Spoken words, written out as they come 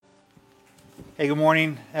Hey, good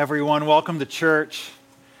morning, everyone. Welcome to church.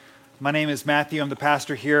 My name is Matthew. I'm the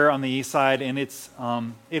pastor here on the east side, and it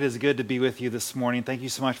is good to be with you this morning. Thank you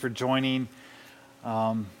so much for joining.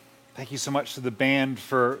 Thank you so much to the band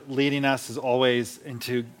for leading us, as always,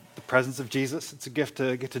 into the presence of Jesus. It's a gift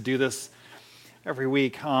to get to do this every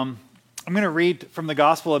week. I'm going to read from the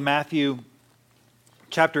Gospel of Matthew,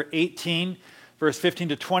 chapter 18, verse 15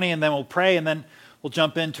 to 20, and then we'll pray, and then we'll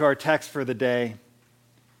jump into our text for the day.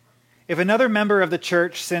 If another member of the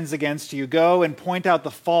church sins against you, go and point out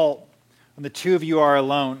the fault when the two of you are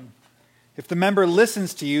alone. If the member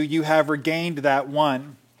listens to you, you have regained that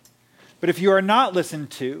one. But if you are not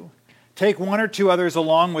listened to, take one or two others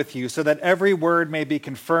along with you, so that every word may be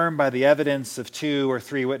confirmed by the evidence of 2 or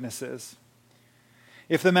 3 witnesses.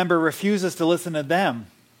 If the member refuses to listen to them,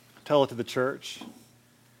 tell it to the church.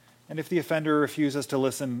 And if the offender refuses to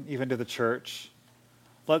listen even to the church,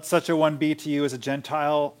 let such a one be to you as a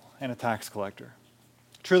Gentile and a tax collector.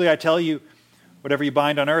 Truly I tell you, whatever you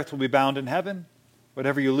bind on earth will be bound in heaven.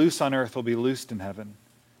 Whatever you loose on earth will be loosed in heaven.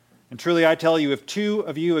 And truly I tell you, if 2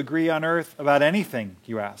 of you agree on earth about anything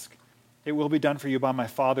you ask, it will be done for you by my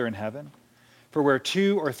Father in heaven. For where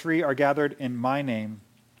 2 or 3 are gathered in my name,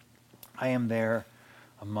 I am there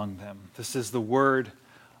among them. This is the word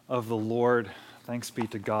of the Lord. Thanks be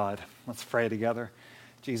to God. Let's pray together.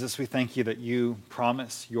 Jesus, we thank you that you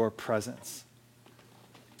promise your presence.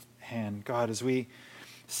 And God, as we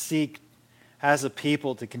seek as a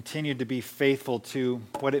people to continue to be faithful to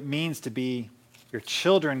what it means to be your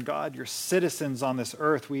children, God, your citizens on this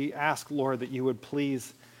earth, we ask, Lord, that you would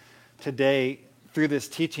please today, through this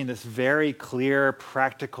teaching, this very clear,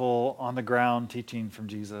 practical, on-the-ground teaching from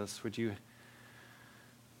Jesus, would you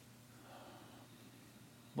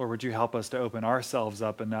help us to open ourselves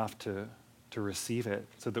up enough to receive it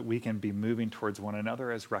so that we can be moving towards one another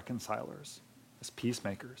as reconcilers, as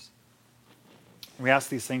peacemakers. We ask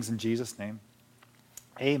these things in Jesus' name.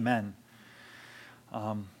 Amen.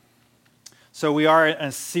 So we are in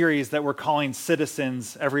a series that we're calling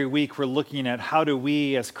Citizens. Every week we're looking at how do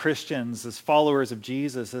we as Christians, as followers of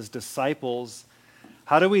Jesus, as disciples,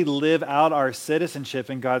 how do we live out our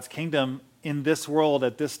citizenship in God's kingdom in this world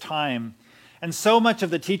at this time? And so much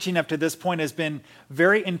of the teaching up to this point has been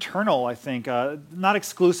very internal, I think. Not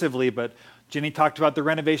exclusively, but Jenny talked about the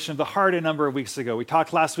renovation of the heart a number of weeks ago. We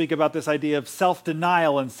talked last week about this idea of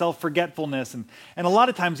self-denial and self-forgetfulness. And a lot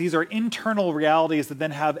of times these are internal realities that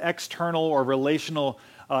then have external or relational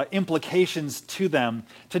implications to them.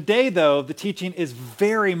 Today, though, the teaching is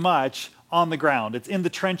very much on the ground. It's in the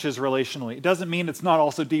trenches relationally. It doesn't mean it's not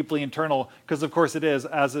also deeply internal, because of course it is,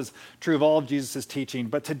 as is true of all of Jesus' teaching.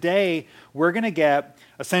 But today, we're going to get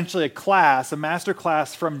essentially a master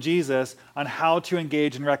class from Jesus on how to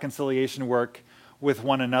engage in reconciliation work with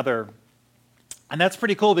one another. And that's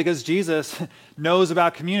pretty cool because Jesus knows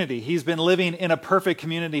about community. He's been living in a perfect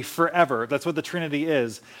community forever. That's what the Trinity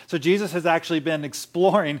is. So Jesus has actually been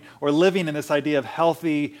exploring or living in this idea of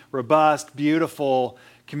healthy, robust, beautiful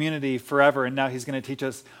community forever. And now he's going to teach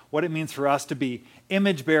us what it means for us to be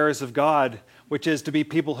image bearers of God, which is to be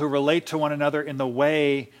people who relate to one another in the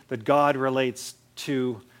way that God relates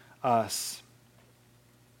to us.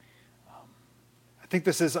 I think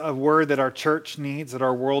this is a word that our church needs, that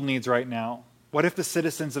our world needs right now. What if the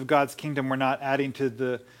citizens of God's kingdom were not adding to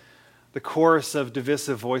the chorus of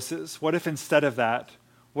divisive voices? What if instead of that,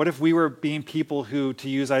 what if we were being people who, to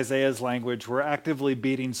use Isaiah's language, were actively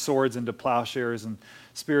beating swords into plowshares and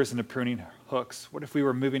spears into pruning hooks? What if we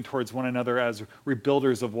were moving towards one another as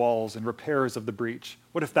rebuilders of walls and repairers of the breach?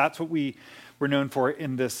 What if that's what we were known for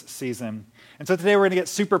in this season? And so today we're going to get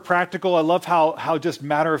super practical. I love how just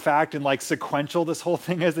matter of fact and like sequential this whole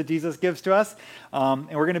thing is that Jesus gives to us. And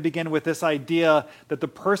we're going to begin with this idea that the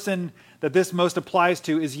person that this most applies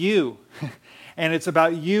to is you. And it's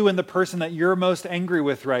about you and the person that you're most angry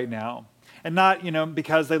with right now. And not,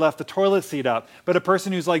 because they left the toilet seat up, but a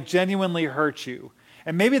person who's like genuinely hurt you.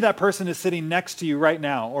 And maybe that person is sitting next to you right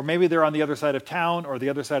now, or maybe they're on the other side of town, or the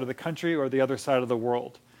other side of the country, or the other side of the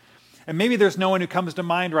world. And maybe there's no one who comes to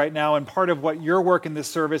mind right now, and part of what your work in this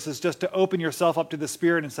service is just to open yourself up to the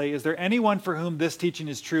Spirit and say, is there anyone for whom this teaching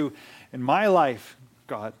is true in my life,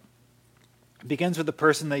 God? It begins with the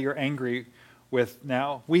person that you're angry with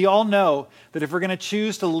now. We all know that if we're going to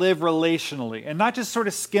choose to live relationally and not just sort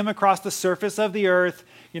of skim across the surface of the earth,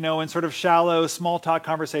 in sort of shallow, small talk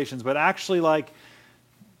conversations, but actually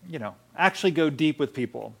actually go deep with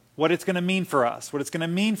people, what it's going to mean for us, what it's going to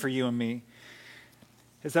mean for you and me,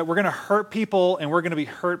 is that we're going to hurt people and we're going to be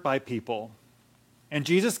hurt by people. And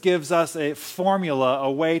Jesus gives us a formula,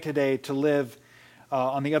 a way today to live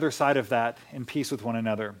on the other side of that in peace with one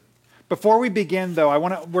another. Before we begin, though,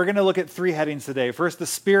 we're going to look at three headings today. First, the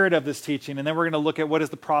spirit of this teaching, and then we're going to look at what is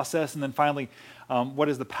the process, and then finally, what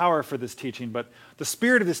is the power for this teaching. But the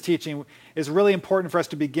spirit of this teaching is really important for us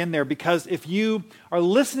to begin there, because if you are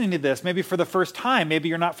listening to this, maybe for the first time, maybe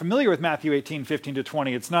you're not familiar with Matthew 18, 15 to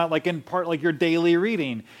 20. It's not like in part like your daily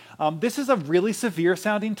reading. This is a really severe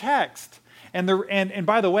sounding text. And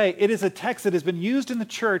by the way, it is a text that has been used in the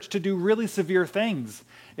church to do really severe things.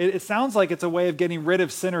 It sounds like it's a way of getting rid of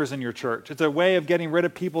sinners in your church. It's a way of getting rid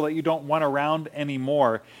of people that you don't want around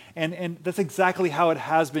anymore. And that's exactly how it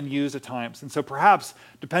has been used at times. And so perhaps,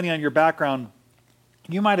 depending on your background,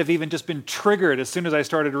 you might have even just been triggered as soon as I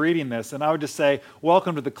started reading this. And I would just say,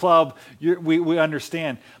 welcome to the club. We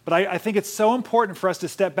understand. But I think it's so important for us to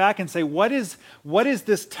step back and say, what is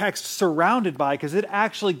this text surrounded by? Because it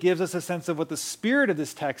actually gives us a sense of what the spirit of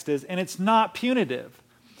this text is, and it's not punitive.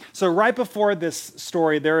 So right before this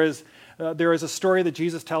story, there is a story that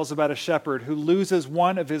Jesus tells about a shepherd who loses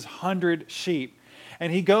one of his 100 sheep.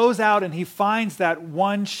 And he goes out and he finds that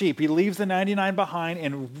one sheep. He leaves the 99 behind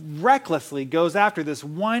and recklessly goes after this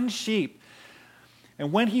one sheep.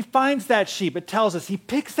 And when he finds that sheep, it tells us he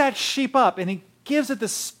picks that sheep up and he gives it the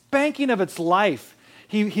spanking of its life.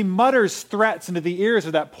 He mutters threats into the ears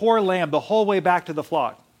of that poor lamb the whole way back to the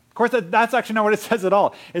flock. Of course, that's actually not what it says at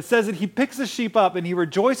all. It says that he picks the sheep up and he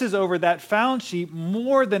rejoices over that found sheep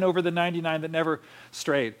more than over the 99 that never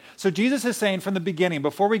strayed. So Jesus is saying from the beginning,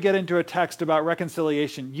 before we get into a text about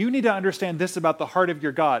reconciliation, you need to understand this about the heart of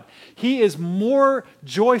your God. He is more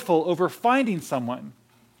joyful over finding someone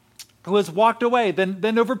who has walked away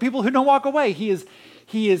than over people who don't walk away. He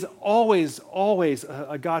is always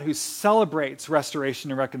a God who celebrates restoration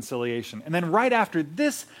and reconciliation. And then right after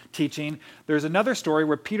this teaching, there's another story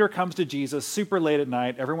where Peter comes to Jesus super late at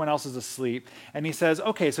night. Everyone else is asleep. And he says,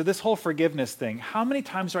 okay, so this whole forgiveness thing, how many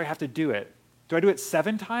times do I have to do it? Do I do it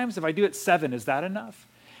 7 times? If I do it 7, is that enough?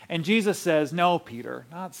 And Jesus says, no, Peter,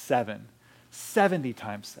 not 7, 70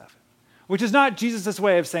 times 7. Which is not Jesus'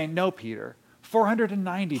 way of saying, no, Peter,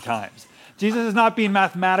 490 times. Jesus is not being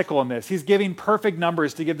mathematical in this. He's giving perfect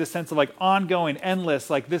numbers to give this sense of like ongoing, endless,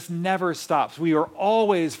 like this never stops. We are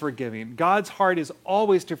always forgiving. God's heart is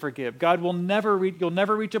always to forgive. You'll never reach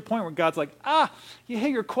a point where God's like, you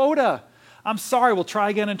hit your quota. I'm sorry, we'll try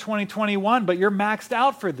again in 2021, but you're maxed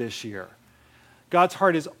out for this year. God's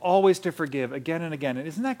heart is always to forgive again and again. And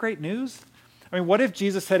isn't that great news? I mean, what if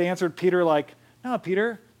Jesus had answered Peter like, no,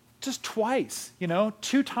 Peter, just twice,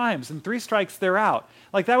 2 times, and 3 strikes, they're out.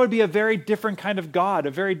 Like that would be a very different kind of God,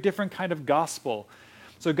 a very different kind of gospel.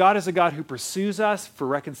 So God is a God who pursues us for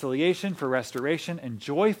reconciliation, for restoration, and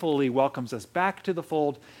joyfully welcomes us back to the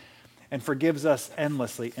fold and forgives us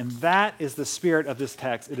endlessly. And that is the spirit of this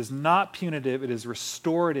text. It is not punitive, it is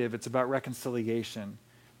restorative, it's about reconciliation.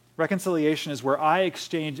 Reconciliation is where I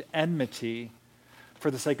exchange enmity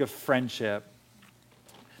for the sake of friendship.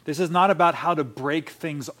 This is not about how to break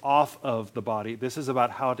things off of the body. This is about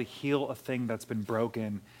how to heal a thing that's been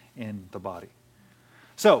broken in the body.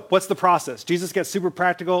 So, what's the process? Jesus gets super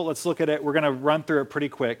practical. Let's look at it. We're going to run through it pretty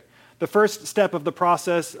quick. The first step of the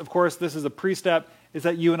process, of course, this is a pre-step, is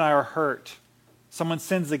that you and I are hurt. Someone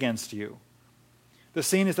sins against you. The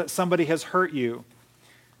scene is that somebody has hurt you.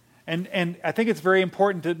 And I think it's very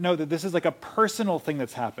important to know that this is like a personal thing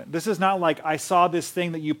that's happened. This is not like I saw this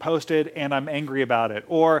thing that you posted and I'm angry about it,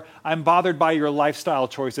 or I'm bothered by your lifestyle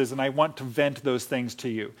choices and I want to vent those things to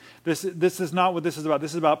you. This is not what this is about.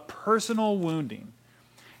 This is about personal wounding.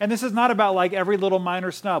 And this is not about like every little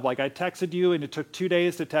minor snub, like I texted you and it took 2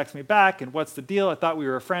 days to text me back and what's the deal? I thought we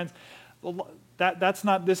were friends. That's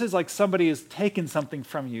not, this is like somebody has taken something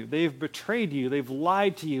from you. They've betrayed you. They've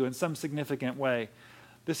lied to you in some significant way.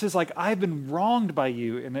 This is like, I've been wronged by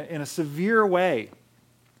you in a severe way.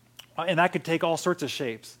 And that could take all sorts of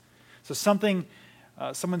shapes. So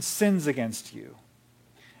someone sins against you.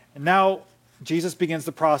 And now Jesus begins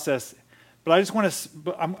the process. But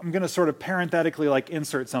I'm going to sort of parenthetically like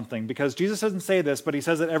insert something, because Jesus doesn't say this, but he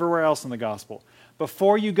says it everywhere else in the gospel.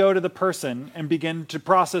 Before you go to the person and begin to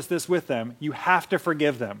process this with them, you have to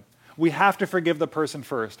forgive them. We have to forgive the person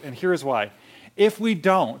first. And here's why. If we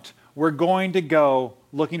don't, we're going to go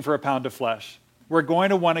looking for a pound of flesh. We're going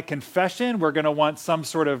to want a confession. We're going to want some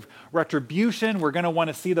sort of retribution. We're going to want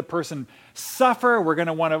to see the person suffer. We're going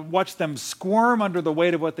to want to watch them squirm under the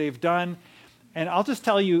weight of what they've done. And I'll just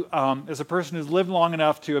tell you, as a person who's lived long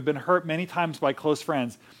enough to have been hurt many times by close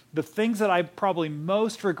friends, the things that I probably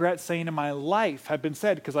most regret saying in my life have been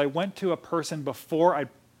said because I went to a person before I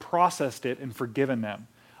processed it and forgiven them.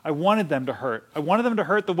 I wanted them to hurt. I wanted them to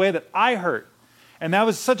hurt the way that I hurt. And that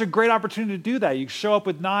was such a great opportunity to do that. You show up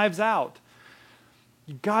with knives out.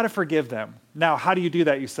 You got to forgive them. Now, how do you do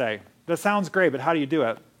that, you say? That sounds great, but how do you do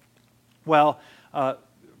it? Well,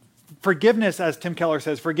 forgiveness, as Tim Keller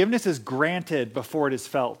says, forgiveness is granted before it is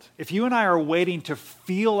felt. If you and I are waiting to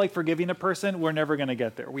feel like forgiving a person, we're never going to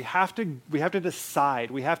get there. We have to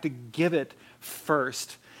decide. We have to give it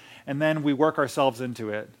first, and then we work ourselves into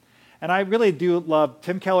it. And I really do love,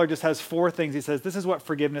 Tim Keller just has 4 things. He says, this is what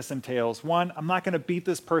forgiveness entails. 1, I'm not going to beat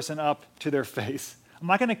this person up to their face. I'm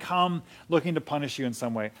not going to come looking to punish you in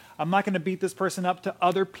some way. I'm not going to beat this person up to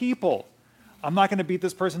other people. I'm not going to beat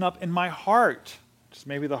this person up in my heart, which is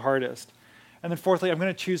maybe the hardest. And then 4thly, I'm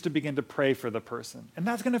going to choose to begin to pray for the person. And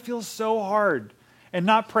that's going to feel so hard. And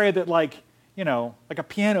not pray that like a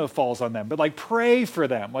piano falls on them, but like pray for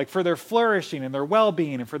them, like for their flourishing and their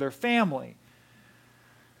well-being and for their family.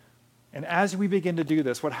 And as we begin to do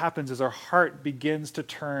this, what happens is our heart begins to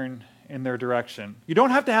turn in their direction. You don't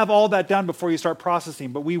have to have all that done before you start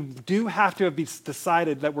processing, but we do have to have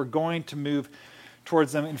decided that we're going to move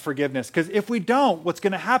towards them in forgiveness. Because if we don't, what's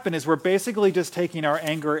going to happen is we're basically just taking our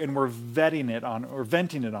anger and we're venting it on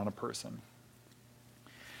a person.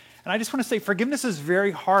 And I just want to say, forgiveness is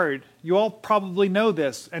very hard. You all probably know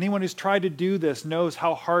this. Anyone who's tried to do this knows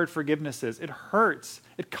how hard forgiveness is. It hurts.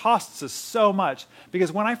 It costs us so much.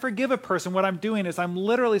 Because when I forgive a person, what I'm doing is I'm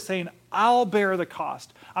literally saying, I'll bear the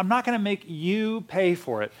cost. I'm not going to make you pay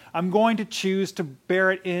for it. I'm going to choose to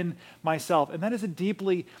bear it in myself. And that is a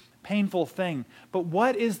deeply painful thing. But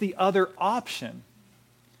what is the other option?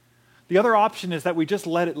 The other option is that we just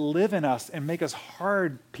let it live in us and make us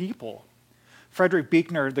hard people. Frederick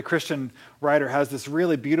Buechner, the Christian writer, has this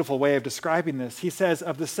really beautiful way of describing this. He says,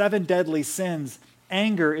 of the 7 deadly sins,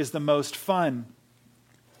 anger is the most fun.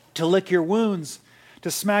 To lick your wounds, to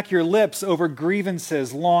smack your lips over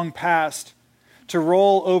grievances long past, to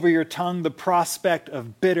roll over your tongue the prospect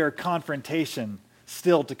of bitter confrontation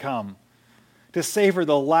still to come, to savor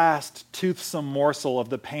the last toothsome morsel of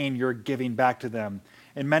the pain you're giving back to them.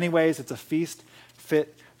 In many ways, it's a feast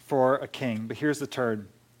fit for a king. But here's the turn.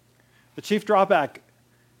 The chief drawback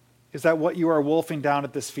is that what you are wolfing down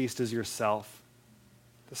at this feast is yourself.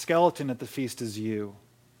 The skeleton at the feast is you.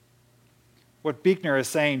 What Buechner is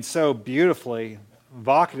saying so beautifully,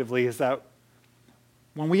 evocatively, is that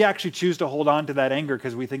when we actually choose to hold on to that anger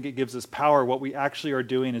because we think it gives us power, what we actually are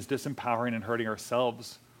doing is disempowering and hurting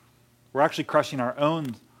ourselves. We're actually crushing our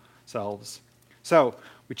own selves. So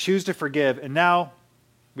we choose to forgive, and now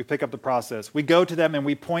we pick up the process. We go to them and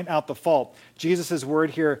we point out the fault. Jesus'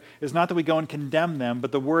 word here is not that we go and condemn them,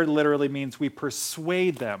 but the word literally means we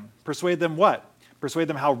persuade them. Persuade them what? Persuade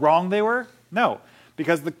them how wrong they were? No.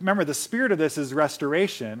 Because remember, the spirit of this is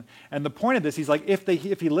restoration. And the point of this, he's like, if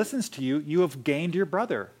he listens to you, you have gained your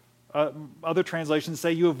brother. Other translations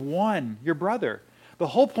say you have won your brother. The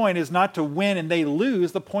whole point is not to win and they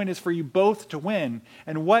lose. The point is for you both to win.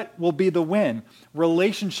 And what will be the win?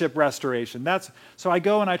 Relationship restoration. So I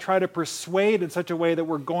go and I try to persuade in such a way that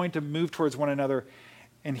we're going to move towards one another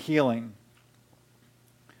in healing.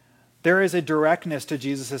 There is a directness to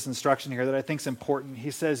Jesus' instruction here that I think is important. He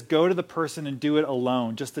says, go to the person and do it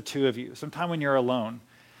alone, just the two of you. Sometime when you're alone.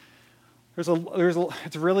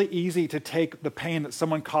 It's really easy to take the pain that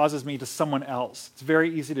someone causes me to someone else. It's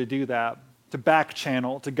very easy to do that. To back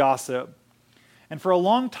channel, to gossip. And for a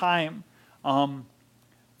long time,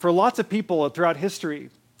 for lots of people throughout history,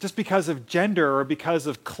 just because of gender or because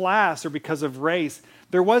of class or because of race,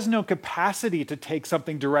 there was no capacity to take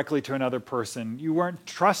something directly to another person. You weren't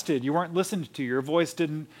trusted, you weren't listened to, your voice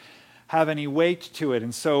didn't have any weight to it.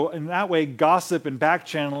 And so in that way, gossip and back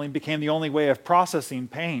channeling became the only way of processing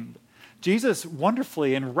pain. Jesus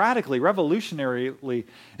wonderfully and radically, revolutionarily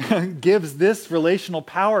gives this relational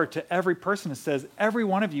power to every person. It says every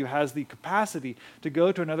one of you has the capacity to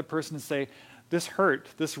go to another person and say, this hurt,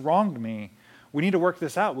 this wronged me. We need to work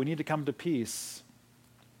this out. We need to come to peace.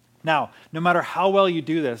 Now, no matter how well you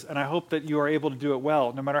do this, and I hope that you are able to do it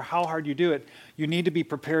well, no matter how hard you do it, you need to be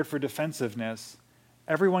prepared for defensiveness.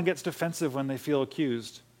 Everyone gets defensive when they feel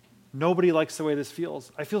accused. Nobody likes the way this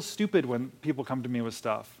feels. I feel stupid when people come to me with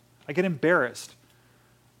stuff. I get embarrassed.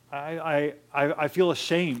 I feel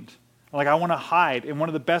ashamed. Like I want to hide. And one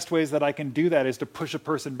of the best ways that I can do that is to push a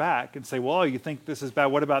person back and say, well, you think this is bad.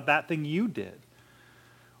 What about that thing you did?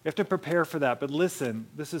 We have to prepare for that. But listen,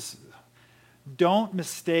 don't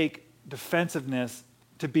mistake defensiveness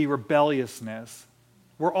to be rebelliousness.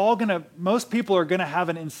 Most people are going to have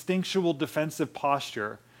an instinctual defensive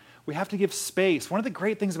posture. We have to give space. One of the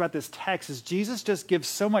great things about this text is Jesus just gives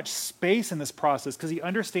so much space in this process because he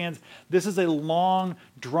understands this is a long,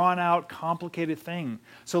 drawn-out, complicated thing.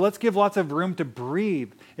 So let's give lots of room to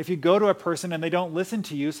breathe. If you go to a person and they don't listen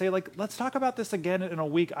to you, say, let's talk about this again in a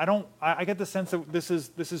week. I get the sense that this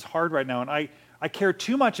is hard right now, and I care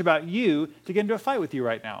too much about you to get into a fight with you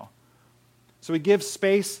right now. So he gives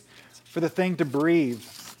space for the thing to breathe.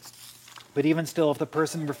 But even still, if the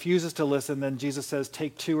person refuses to listen, then Jesus says,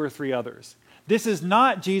 take 2 or 3 others. This is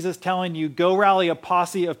not Jesus telling you, go rally a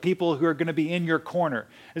posse of people who are going to be in your corner.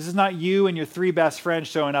 This is not you and your 3 best friends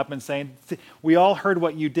showing up and saying, we all heard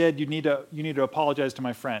what you did. You need to apologize to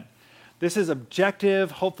my friend. This is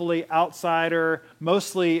objective, hopefully outsider,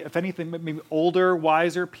 mostly, if anything, maybe older,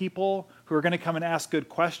 wiser people who are going to come and ask good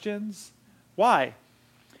questions. Why?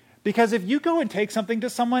 Because if you go and take something to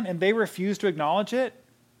someone and they refuse to acknowledge it,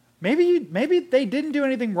 maybe they didn't do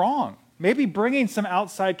anything wrong. Maybe bringing some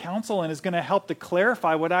outside counsel in is going to help to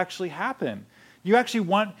clarify what actually happened. You actually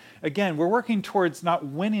want, again, we're working towards not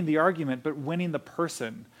winning the argument, but winning the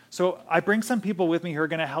person. So I bring some people with me who are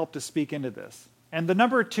going to help to speak into this. And the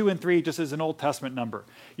number 2 and 3 just is an Old Testament number.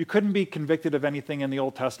 You couldn't be convicted of anything in the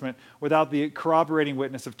Old Testament without the corroborating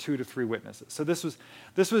witness of 2 to 3 witnesses. So this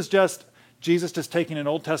was just Jesus just taking an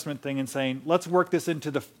Old Testament thing and saying, let's work this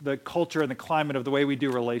into the culture and the climate of the way we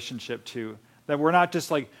do relationship too. That we're not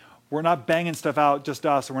just like, we're not banging stuff out, just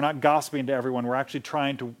us, and we're not gossiping to everyone. We're actually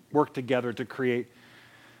trying to work together to create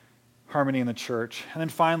harmony in the church. And then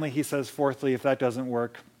finally, he says, fourthly, if that doesn't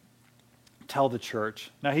work, tell the church.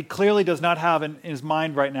 Now, he clearly does not have in his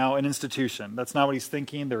mind right now an institution. That's not what he's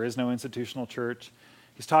thinking. There is no institutional church.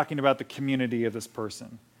 He's talking about the community of this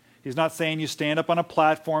person. He's not saying you stand up on a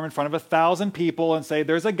platform in front of 1,000 people and say,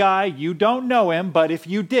 there's a guy, you don't know him, but if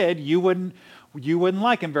you did, you wouldn't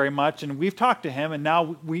like him very much, and we've talked to him, and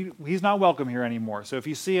now he's not welcome here anymore. So if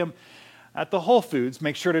you see him at the Whole Foods,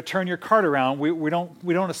 make sure to turn your cart around. We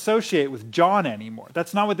don't associate with John anymore.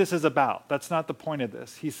 That's not what this is about. That's not the point of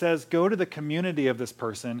this. He says, go to the community of this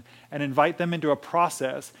person and invite them into a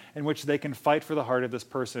process in which they can fight for the heart of this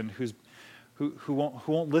person who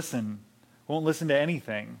won't listen to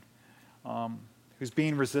anything, who's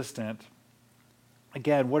being resistant.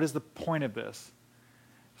 Again, what is the point of this?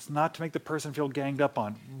 It's not to make the person feel ganged up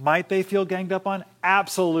on. Might they feel ganged up on?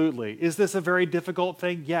 Absolutely. Is this a very difficult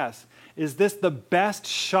thing? Yes. Is this the best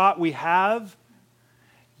shot we have?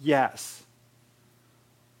 Yes.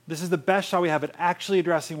 This is the best shot we have at actually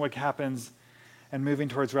addressing what happens and moving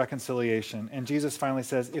towards reconciliation. And Jesus finally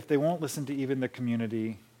says, if they won't listen to even the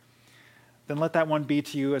community, then let that one be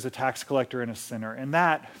to you as a tax collector and a sinner. And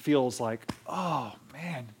that feels like, oh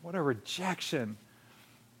man, what a rejection.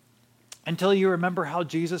 Until you remember how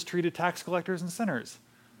Jesus treated tax collectors and sinners.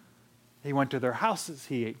 He went to their houses.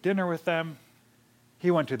 He ate dinner with them.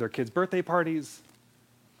 He went to their kids' birthday parties.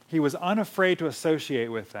 He was unafraid to associate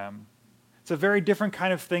with them. It's a very different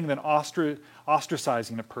kind of thing than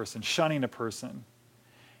ostracizing a person, shunning a person.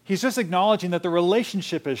 He's just acknowledging that the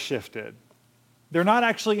relationship has shifted. They're not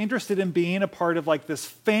actually interested in being a part of like this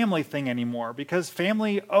family thing anymore, because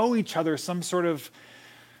family owe each other some sort of,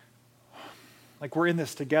 like, we're in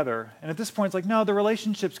this together. And at this point, it's like, no, the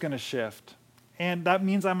relationship's going to shift. And that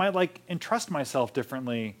means I might like entrust myself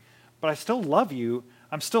differently, but I still love you.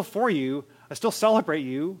 I'm still for you. I still celebrate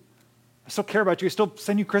you. I still care about you. I still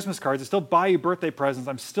send you Christmas cards. I still buy you birthday presents.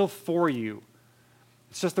 I'm still for you.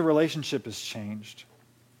 It's just the relationship has changed.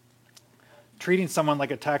 Treating someone like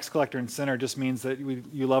a tax collector and sinner just means that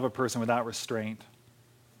you love a person without restraint.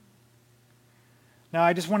 Now,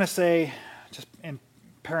 I just want to say, just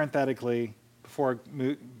parenthetically, before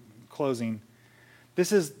closing,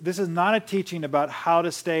 this is not a teaching about how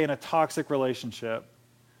to stay in a toxic relationship.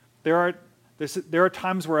 There are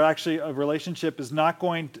times where actually a relationship is not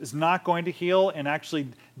going to heal, and actually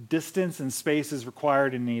distance and space is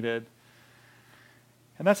required and needed.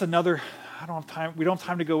 And that's another. I don't have time. We don't have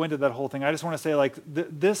time to go into that whole thing. I just want to say, like,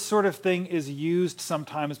 this sort of thing is used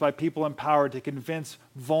sometimes by people in power to convince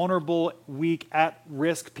vulnerable, weak,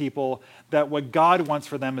 at-risk people that what God wants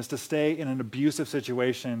for them is to stay in an abusive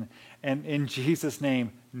situation. And in Jesus'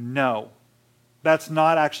 name, no. That's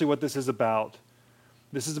not actually what this is about.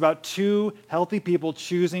 This is about 2 healthy people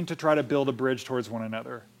choosing to try to build a bridge towards one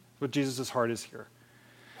another. What Jesus' heart is here.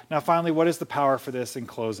 Now, finally, what is the power for this in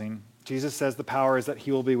closing? Jesus says the power is that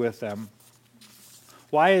he will be with them.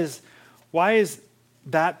 Why is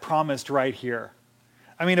that promised right here?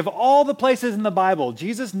 I mean, of all the places in the Bible,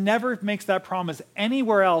 Jesus never makes that promise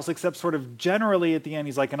anywhere else except sort of generally at the end.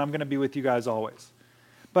 He's like, and I'm going to be with you guys always.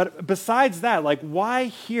 But besides that, like, why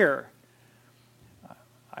here?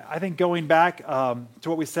 I think going back to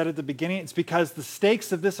what we said at the beginning, it's because the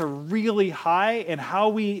stakes of this are really high, and how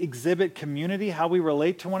we exhibit community, how we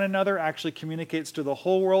relate to one another actually communicates to the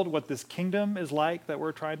whole world what this kingdom is like that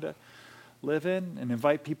we're trying to live in and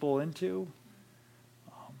invite people into.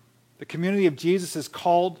 The community of Jesus is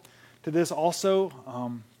called to this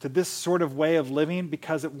also, to this sort of way of living,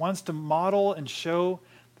 because it wants to model and show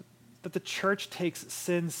that the church takes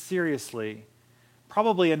sin seriously.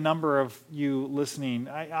 Probably a number of you listening,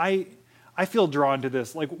 I feel drawn to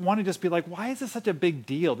this, like want to just be like, why is this such a big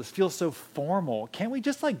deal? This feels so formal. Can't we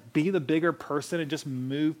just like be the bigger person and just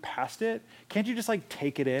move past it? Can't you just like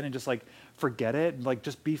take it in and just like forget it and like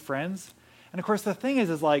just be friends? And of course the thing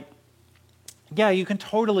is like, yeah, you can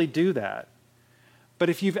totally do that. But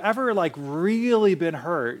if you've ever like really been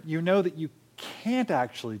hurt, you know that you can't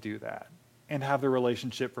actually do that and have the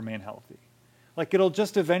relationship remain healthy. Like it'll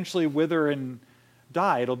just eventually wither and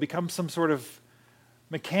die. It'll become some sort of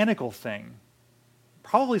mechanical thing.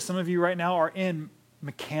 Probably some of you right now are in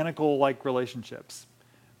mechanical like relationships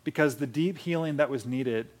because the deep healing that was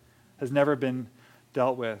needed has never been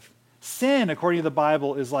dealt with. Sin, according to the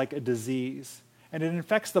Bible, is like a disease, and it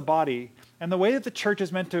infects the body. And the way that the church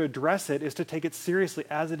is meant to address it is to take it seriously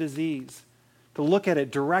as a disease, to look at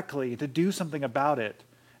it directly, to do something about it.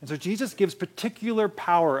 And so Jesus gives particular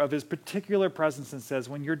power of his particular presence and says,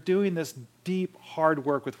 when you're doing this deep, hard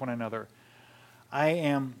work with one another, I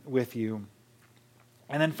am with you.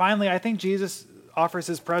 And then finally, I think Jesus offers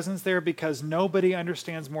his presence there because nobody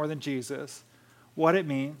understands more than Jesus what it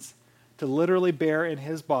means to literally bear in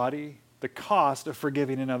his body the cost of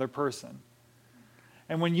forgiving another person.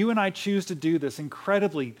 And when you and I choose to do this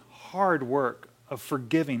incredibly hard work of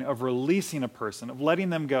forgiving, of releasing a person, of letting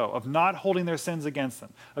them go, of not holding their sins against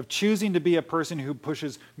them, of choosing to be a person who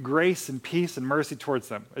pushes grace and peace and mercy towards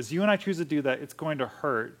them, as you and I choose to do that, it's going to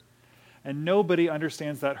hurt. And nobody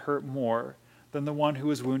understands that hurt more than the one who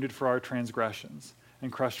was wounded for our transgressions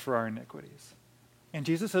and crushed for our iniquities. And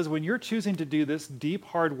Jesus says, when you're choosing to do this deep,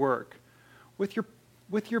 hard work with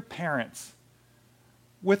your parents,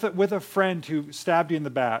 with a friend who stabbed you in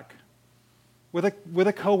the back, with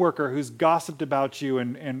a coworker who's gossiped about you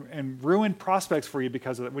and ruined prospects for you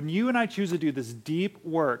because of it, when you and I choose to do this deep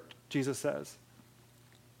work, Jesus says,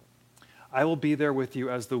 I will be there with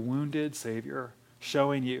you as the wounded Savior,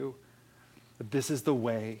 showing you that this is the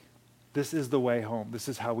way home. This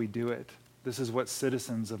is how we do it. This is what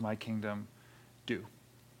citizens of my kingdom do.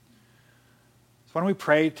 So why don't we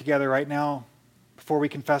pray together right now before we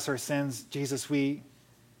confess our sins? Jesus, we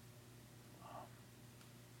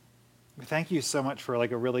thank you so much for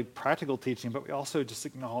like a really practical teaching, but we also just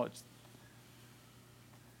acknowledge,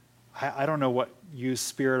 I don't know what you,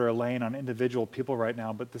 Spirit, are laying on individual people right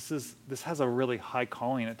now, but this has a really high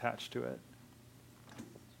calling attached to it.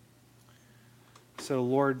 So,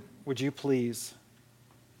 Lord, would you please,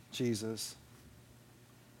 Jesus,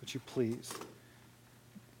 would you please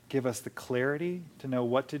give us the clarity to know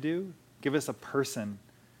what to do? Give us a person.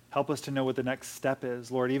 Help us to know what the next step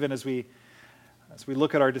is. Lord, even as we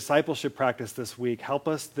look at our discipleship practice this week, help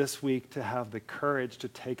us this week to have the courage to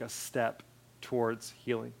take a step towards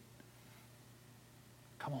healing.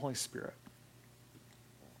 Come, Holy Spirit.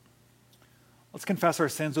 Let's confess our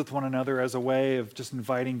sins with one another as a way of just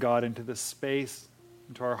inviting God into this space,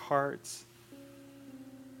 into our hearts.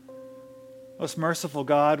 Most merciful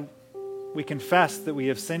God, we confess that we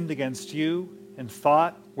have sinned against you in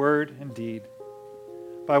thought, word, and deed,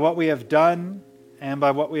 by what we have done and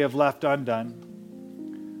by what we have left undone.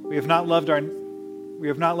 We have not loved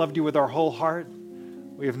you with our whole heart.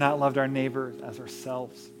 We have not loved our neighbor as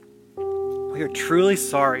ourselves. We are truly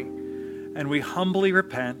sorry, and we humbly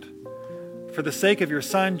repent. For the sake of your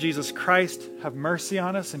Son, Jesus Christ, have mercy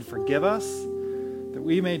on us and forgive us, that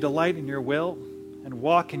we may delight in your will and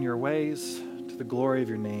walk in your ways to the glory of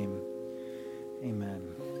your name. Amen.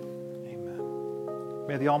 Amen.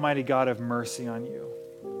 May the Almighty God have mercy on you.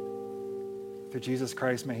 Through Jesus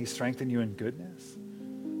Christ, may he strengthen you in goodness.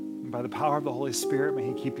 And by the power of the Holy Spirit, may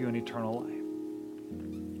he keep you in eternal life.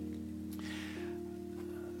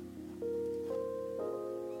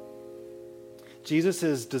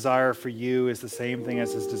 Jesus' desire for you is the same thing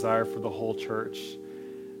as his desire for the whole church.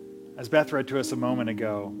 As Beth read to us a moment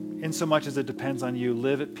ago, insomuch as it depends on you,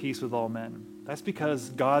 live at peace with all men. That's because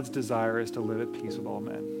God's desire is to live at peace with all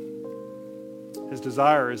men. His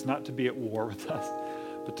desire is not to be at war with us,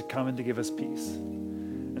 but to come and to give us peace.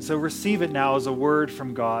 And so receive it now as a word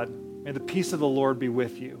from God. May the peace of the Lord be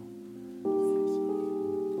with you.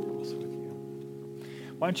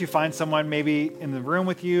 Why don't you find someone maybe in the room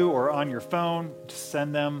with you or on your phone to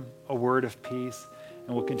send them a word of peace,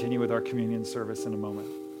 and we'll continue with our communion service in a moment.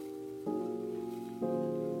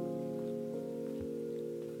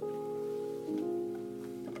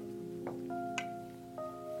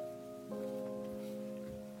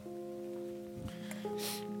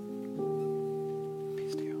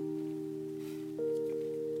 Peace to you.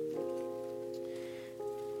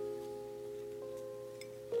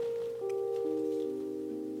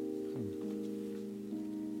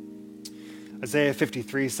 Isaiah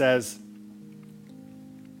 53 says,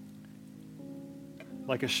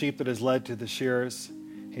 like a sheep that is led to the shearers,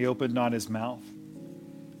 he opened not his mouth.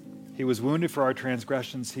 He was wounded for our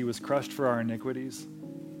transgressions. He was crushed for our iniquities.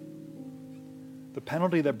 The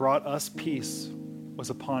penalty that brought us peace was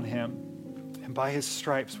upon him, and by his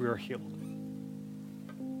stripes we are healed.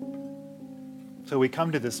 So we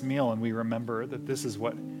come to this meal and we remember that this is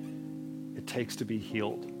what it takes to be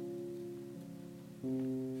healed.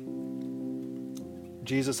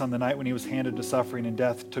 Jesus, on the night when he was handed to suffering and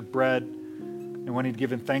death, took bread, and when he'd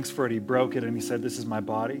given thanks for it, he broke it and he said, "This is my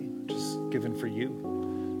body, which is given for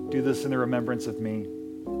you. Do this in the remembrance of me."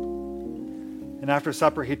 And after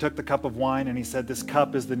supper, he took the cup of wine and he said, "This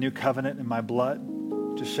cup is the new covenant in my blood,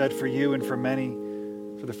 which is shed for you and for many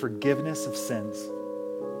for the forgiveness of sins.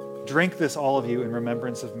 Drink this, all of you, in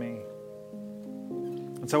remembrance of me."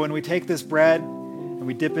 And so when we take this bread and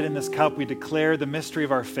we dip it in this cup, we declare the mystery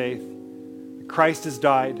of our faith. Christ has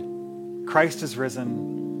died. Christ has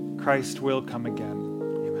risen. Christ will come again.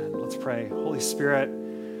 Amen. Let's pray. Holy Spirit,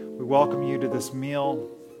 we welcome you to this meal.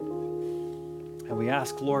 And we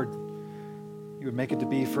ask, Lord, you would make it to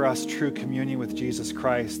be for us true communion with Jesus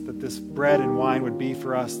Christ, that this bread and wine would be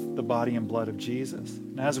for us the body and blood of Jesus.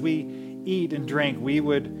 And as we eat and drink, we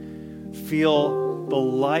would feel the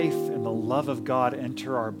life and the love of God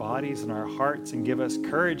enter our bodies and our hearts and give us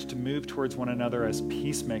courage to move towards one another as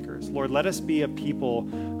peacemakers. Lord, let us be a people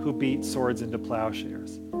who beat swords into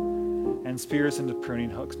plowshares and spears into pruning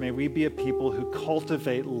hooks. May we be a people who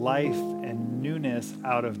cultivate life and newness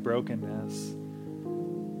out of brokenness.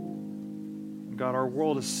 God, our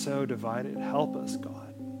world is so divided. Help us,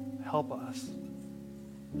 God. Help us.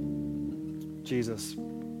 Jesus,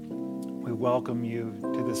 we welcome you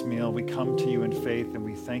to this meal. We come to you in faith, and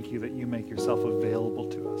we thank you that you make yourself available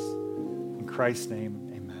to us. In Christ's name,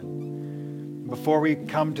 amen. Before we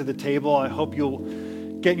come to the table, I hope you'll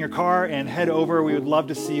get in your car and head over. We would love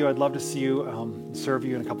to see you. I'd love to see you, serve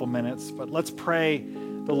you in a couple minutes. But let's pray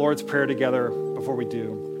the Lord's Prayer together before we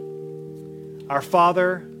do. Our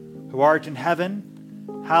Father, who art in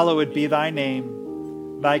heaven, hallowed be thy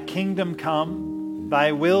name. Thy kingdom come,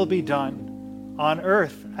 thy will be done, on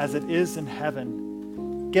earth as it is in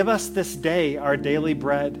heaven. Give us this day our daily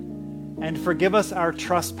bread, and forgive us our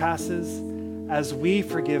trespasses, as we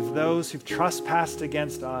forgive those who've trespassed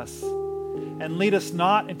against us. And lead us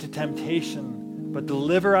not into temptation, but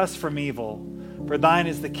deliver us from evil. For thine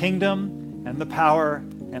is the kingdom, and the power,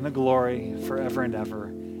 and the glory, forever and ever.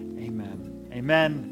 Amen. Amen.